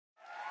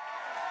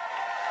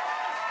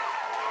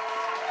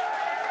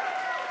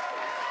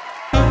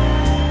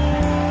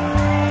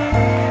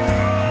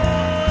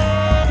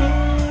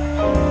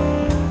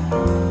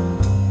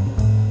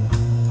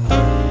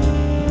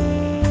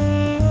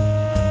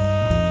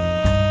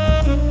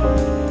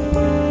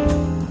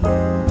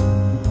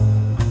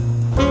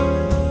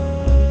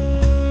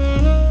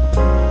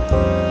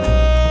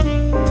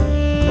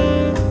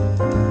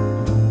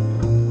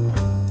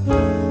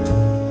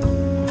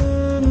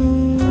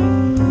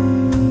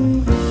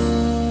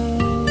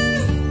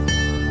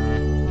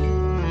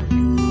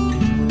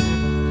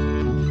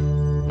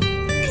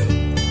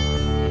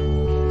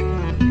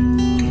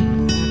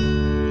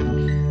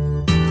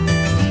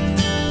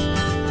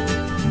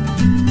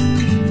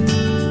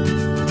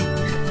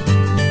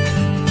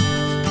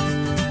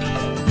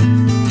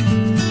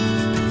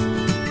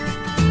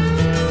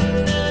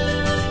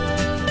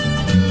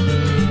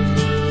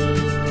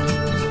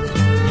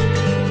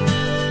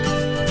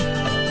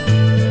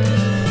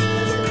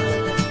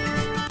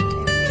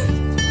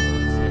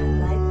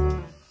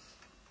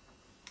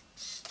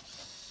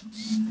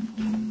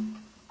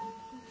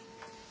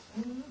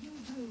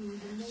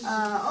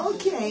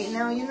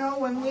you know,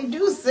 when we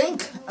do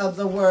think of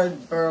the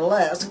word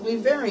burlesque, we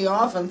very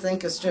often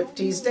think of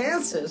striptease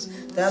dances.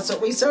 That's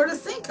what we sort of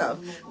think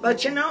of.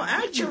 But, you know,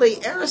 actually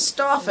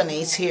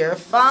Aristophanes here,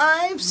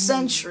 5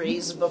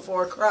 centuries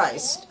before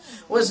Christ,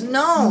 was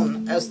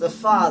known as the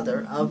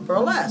father of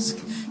burlesque.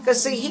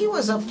 Because, see, he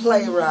was a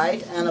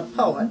playwright and a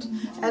poet,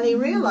 and he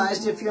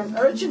realized if you're an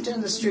urchin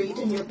in the street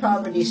and you're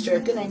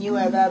poverty-stricken and you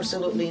have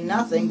absolutely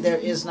nothing, there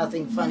is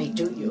nothing funny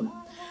to you.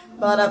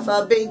 But if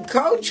a big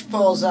coach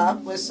pulls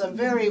up with some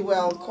very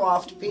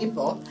well-coiffed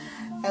people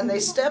and they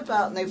step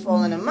out and they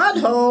fall in a mud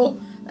hole,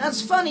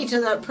 that's funny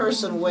to that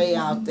person way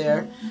out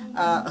there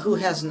who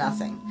has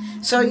nothing.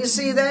 So you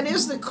see, that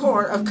is the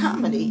core of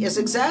comedy, is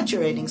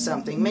exaggerating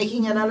something,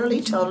 making it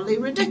utterly, totally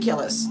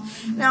ridiculous.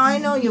 Now, I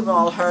know you've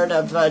all heard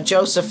of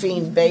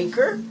Josephine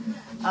Baker,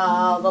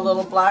 the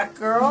little black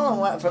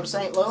girl from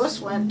St.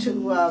 Louis, went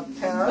to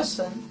Paris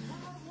and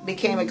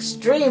became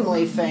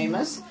extremely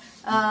famous.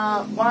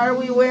 Why are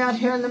we way out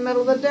here in the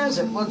middle of the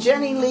desert? Well,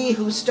 Jenny Lee,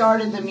 who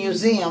started the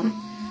museum,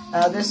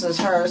 this is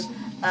hers,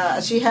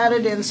 she had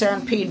it in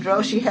San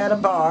Pedro. She had a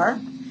bar,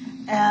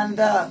 and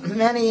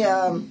many,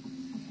 other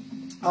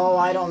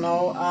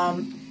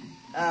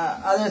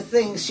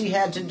things. She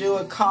had to do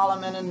a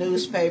column in a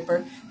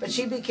newspaper, but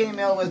she became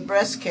ill with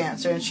breast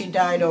cancer, and she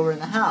died over in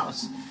the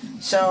house.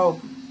 So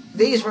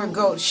these were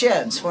goat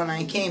sheds when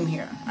I came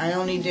here. I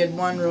only did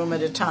one room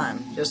at a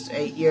time, just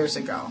 8 years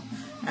ago.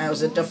 And it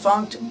was a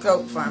defunct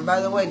goat farm. By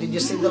the way, did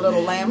you see the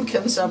little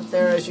lambkins up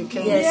there as you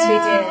came? Yes, we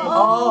did.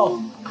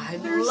 Oh, I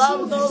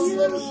love those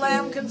little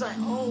lambkins. I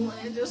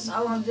want to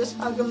just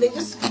hug them. They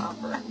just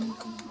copper.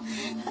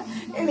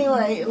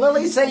 Anyway,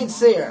 Lily St.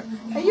 Cyr.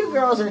 Now, you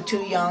girls are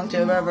too young to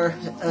have ever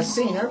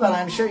seen her, but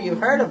I'm sure you've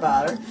heard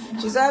about her.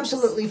 She's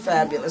absolutely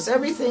fabulous.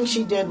 Everything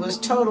she did was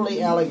totally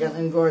elegant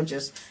and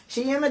gorgeous.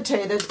 She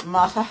imitated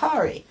Mata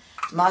Hari.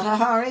 Mata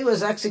Hari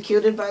was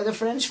executed by the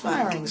French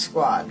firing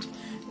squad.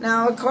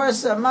 Now, of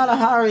course, Mata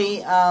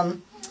Hari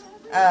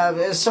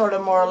is sort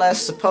of more or less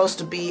supposed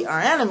to be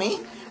our enemy,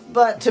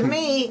 but to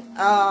me,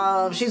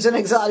 she's an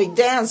exotic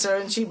dancer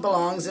and she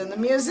belongs in the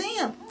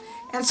museum.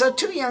 And so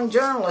 2 young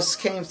journalists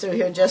came through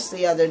here just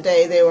the other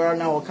day. They were,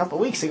 no, a couple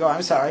weeks ago,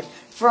 I'm sorry,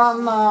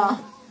 from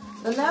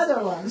the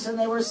Netherlands, and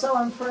they were so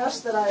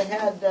impressed that I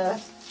had, I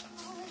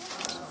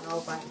don't know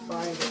if I can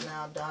find it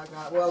now,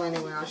 doggone. Well,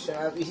 anyway, I'll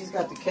show you. He's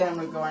got the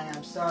camera going.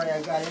 I'm sorry I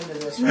got into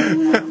this right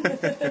now.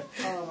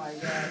 Oh, my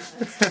gosh.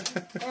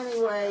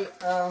 Anyway,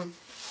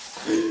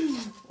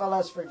 well,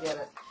 let's forget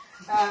it.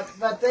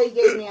 But they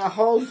gave me a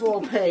whole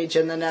full page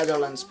in the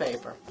Netherlands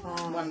paper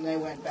when they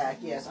went back.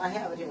 Yes, I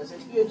have it here. It's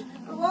huge.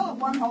 Well,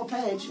 one whole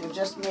page of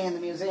just me in the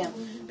museum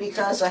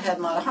because I had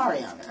Mata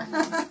Hari on there.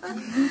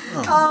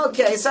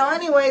 Okay, so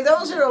anyway,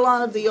 those are a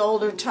lot of the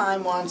older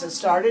time ones that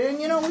started.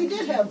 And, you know, we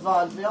did have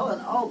vaudeville,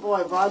 and oh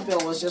boy,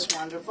 vaudeville was just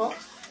wonderful.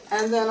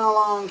 And then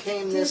along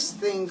came this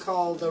thing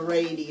called the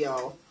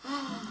radio.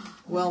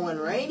 Well, when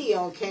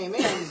radio came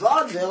in,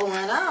 vaudeville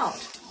went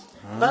out.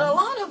 But a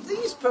lot of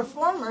these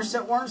performers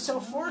that weren't so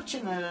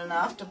fortunate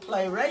enough to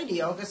play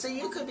radio, because see,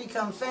 you could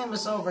become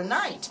famous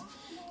overnight,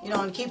 you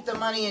know, and keep the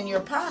money in your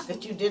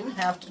pocket. You didn't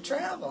have to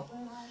travel.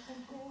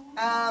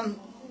 I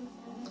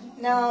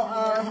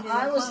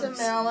was the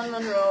Marilyn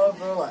Monroe of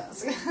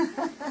burlesque.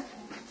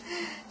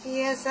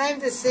 Yes, I'm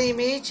the same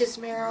age as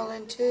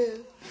Marilyn,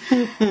 too.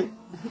 And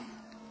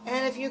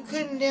if you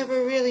couldn't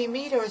ever really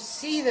meet or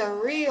see the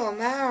real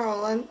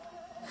Marilyn,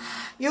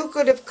 you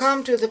could have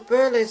come to the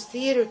Burlesque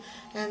Theater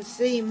and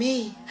see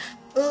me.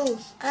 Ooh,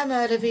 I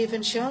might have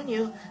even shown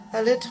you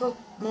a little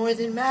more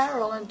than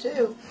Marilyn,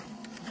 too.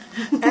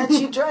 And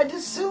she tried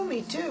to sue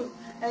me, too.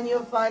 And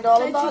you'll find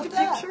all about that. Can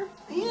I take a picture?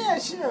 Yeah,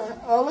 sure.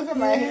 Oh, look at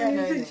my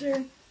hair.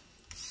 Picture.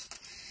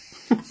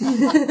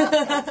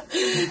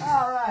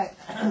 All right.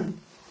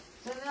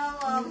 So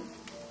now,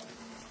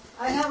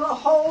 I have a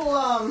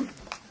whole,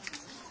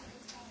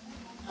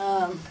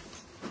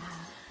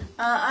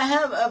 I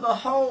have a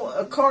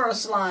whole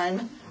chorus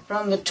line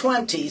from the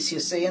 20s, you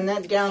see, and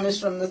that gown is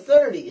from the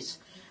 30s.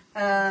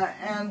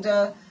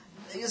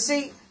 You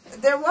see,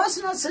 there was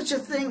not such a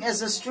thing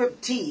as a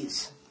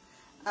striptease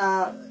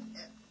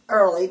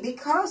early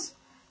because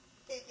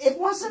it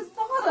wasn't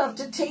thought of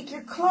to take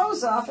your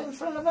clothes off in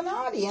front of an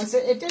audience.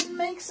 It didn't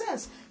make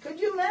sense. Could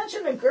you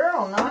imagine a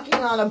girl knocking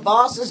on a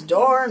boss's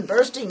door and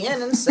bursting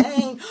in and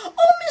saying,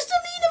 "Oh, Mr.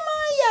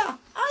 Miedemeyer,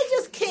 I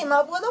just came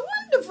up with a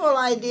wonderful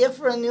idea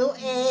for a new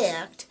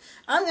act.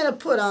 I'm going to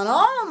put on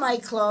all of my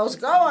clothes,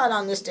 go out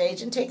on the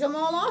stage, and take them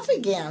all off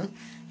again."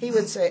 He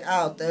would say,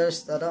 "Out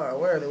there's the door.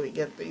 Where do we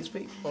get these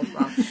people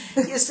from?"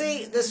 You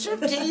see, the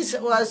striptease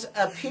was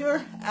a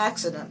pure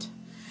accident.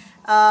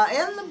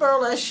 In the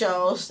burlesque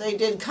shows, they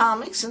did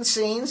comics and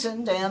scenes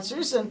and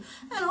dancers and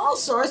all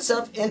sorts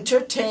of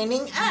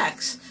entertaining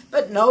acts,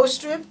 but no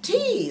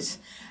striptease.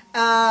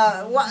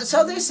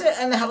 So they said,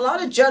 and a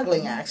lot of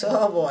juggling acts.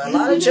 Oh boy, a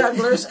lot of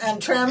jugglers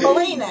and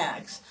trampoline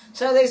acts.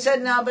 So they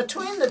said, now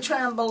between the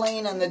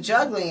trampoline and the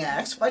juggling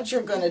acts, what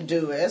you're going to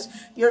do is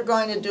you're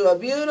going to do a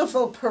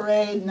beautiful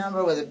parade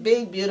number with a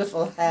big,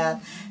 beautiful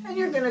hat, and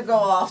you're going to go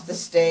off the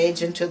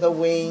stage into the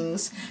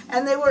wings.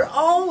 And they were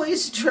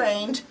always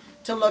trained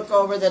to look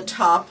over the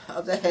top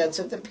of the heads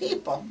of the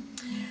people.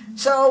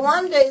 So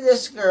one day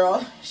this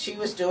girl, she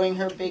was doing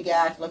her big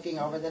act, looking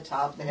over the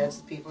top of the heads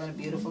of the people in a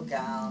beautiful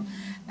gown.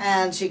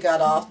 And she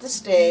got off the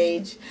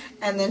stage,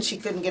 and then she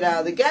couldn't get out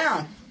of the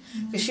gown,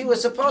 because she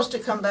was supposed to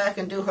come back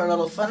and do her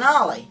little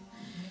finale.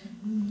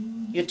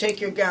 You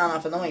take your gown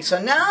off in the wing.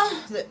 So now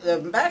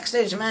the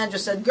backstage manager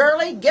said,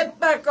 "Girlie, get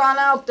back on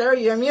out there.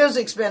 Your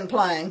music's been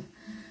playing."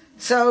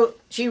 So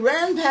she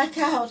ran back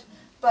out,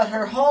 but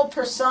her whole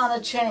persona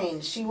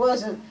changed. She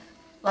wasn't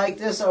like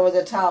this over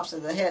the tops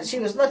of the head. She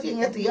was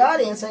looking at the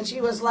audience, and she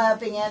was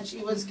laughing, and she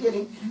was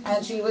kidding,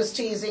 and she was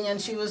teasing,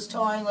 and she was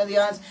toying with the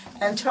audience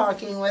and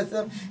talking with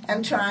them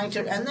and trying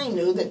to, and they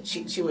knew that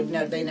she would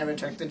never, they never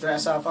took the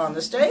dress off on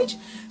the stage.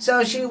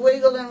 So she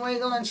wiggled,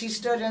 and she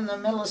stood in the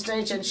middle of the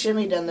stage and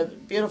shimmied, and the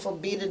beautiful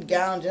beaded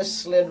gown just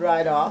slid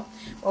right off.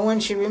 Well,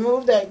 when she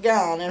removed that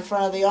gown in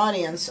front of the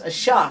audience, a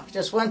shock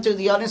just went through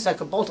the audience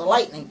like a bolt of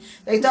lightning.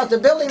 They thought the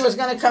building was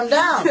going to come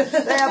down.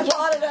 They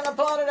applauded and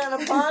applauded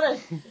and applauded.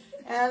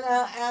 And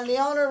the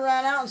owner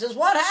ran out and says,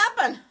 "What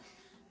happened?"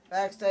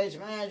 Backstage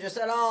manager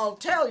said, "I'll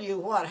tell you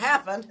what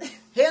happened.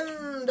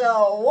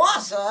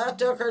 Hindawasa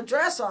took her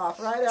dress off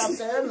right out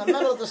there in the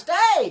middle of the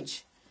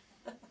stage."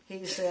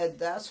 He said,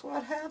 "That's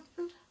what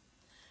happened?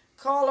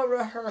 Call a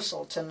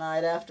rehearsal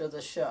tonight after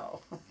the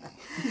show."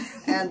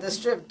 And the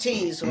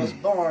striptease was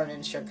born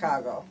in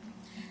Chicago.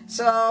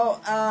 So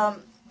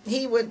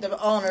the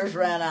owners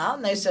ran out,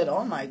 and they said,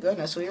 "Oh my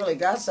goodness, we really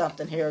got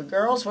something here.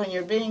 Girls, when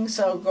you're being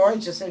so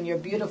gorgeous in your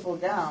beautiful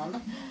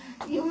gown,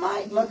 you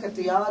might look at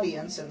the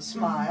audience and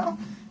smile.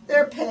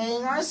 They're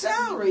paying our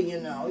salary, you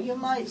know. You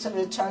might sort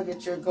of tug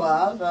at your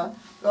glove,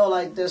 go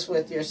like this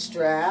with your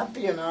strap,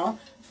 you know,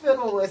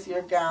 fiddle with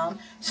your gown."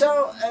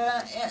 So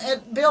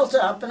it built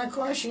up, and of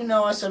course, you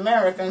know us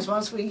Americans,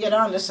 once we get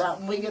onto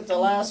something, we get the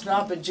last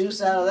drop of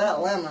juice out of that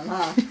lemon,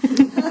 huh?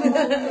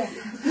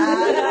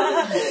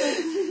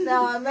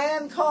 Now, a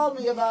man called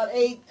me about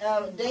 8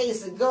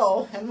 days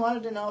ago and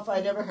wanted to know if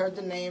I'd ever heard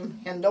the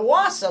name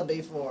Hindawasa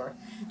before.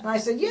 And I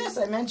said, "Yes,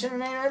 I mention her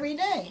name every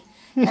day."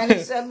 And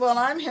he said, "Well,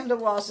 I'm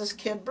Hindawasa's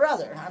kid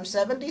brother. I'm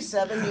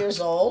 77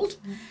 years old,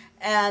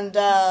 and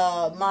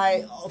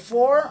my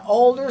 4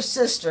 older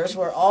sisters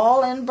were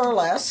all in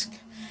burlesque.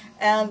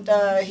 And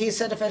he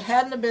said if it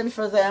hadn't have been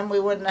for them, we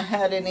wouldn't have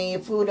had any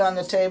food on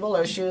the table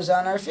or shoes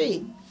on our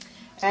feet."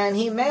 And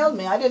he mailed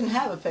me, I didn't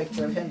have a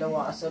picture of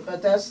Hindawasa,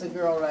 but that's the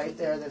girl right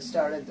there that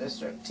started the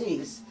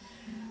striptease.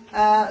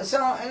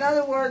 So, in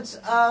other words,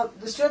 the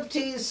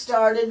striptease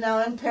started now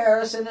in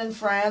Paris and in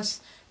France.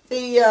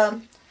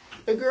 The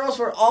girls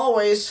were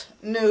always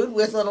nude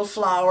with little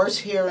flowers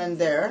here and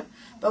there.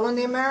 But when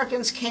the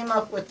Americans came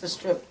up with the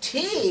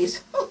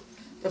striptease,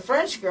 the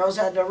French girls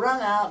had to run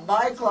out,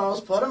 buy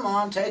clothes, put them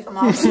on, take them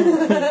off.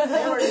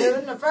 They were nude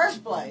in the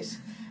first place.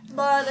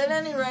 But at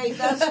any rate,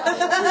 that's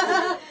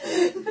how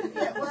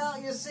well,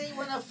 you see,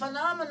 when a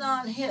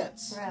phenomenon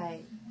hits,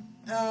 right,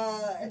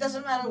 it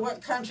doesn't matter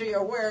what country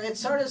or where, it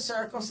sort of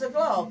circles the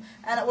globe.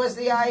 And it was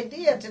the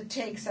idea to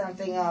take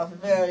something off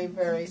very,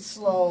 very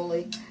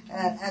slowly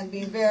and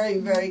be very,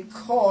 very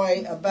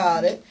coy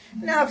about it.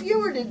 Now, if you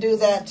were to do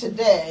that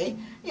today,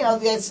 you know,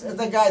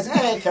 the guys,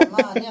 "Hey, come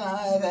on," you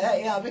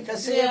know,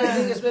 because see,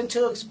 everything has been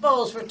too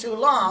exposed for too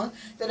long,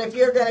 that if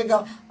you're going to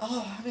go,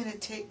 "Oh, I'm going to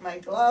take my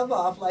glove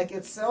off like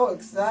it's so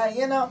exciting,"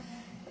 you know,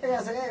 they're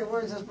going to say, "Hey,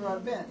 where's this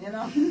brought in," you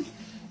know?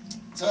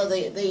 So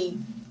the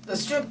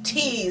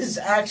striptease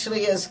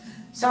actually is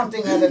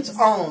something of its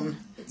own.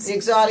 The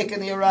exotic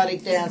and the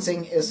erotic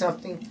dancing is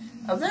something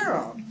of their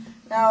own.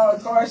 Now,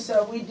 of course,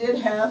 we did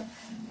have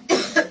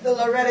the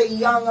Loretta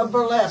Young of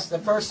burlesque, the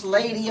first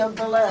lady of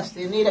burlesque,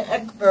 the Anita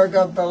Ekberg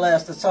of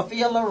burlesque, the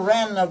Sophia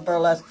Loren of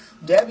burlesque,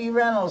 Debbie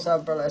Reynolds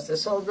of burlesque.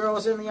 This old girl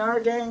was in the Our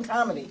Gang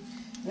comedy.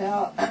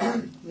 Now,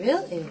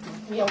 really?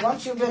 Yeah,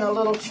 once you've been a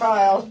little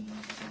child.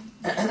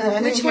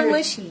 Which one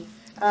was she?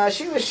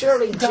 She was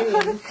Shirley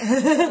Jean.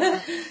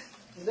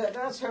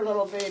 That's her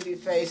little baby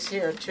face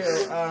here,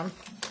 too.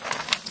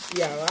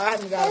 Yeah, I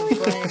haven't got them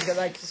framed because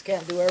I just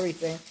can't do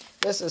everything.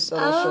 This is so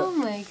Oh,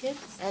 my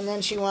goodness. And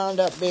then she wound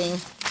up being...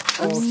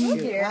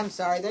 cute. I'm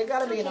sorry. They've got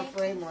to be in a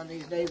frame one of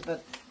these days,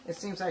 but it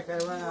seems like I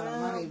run out of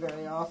money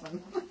very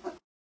often.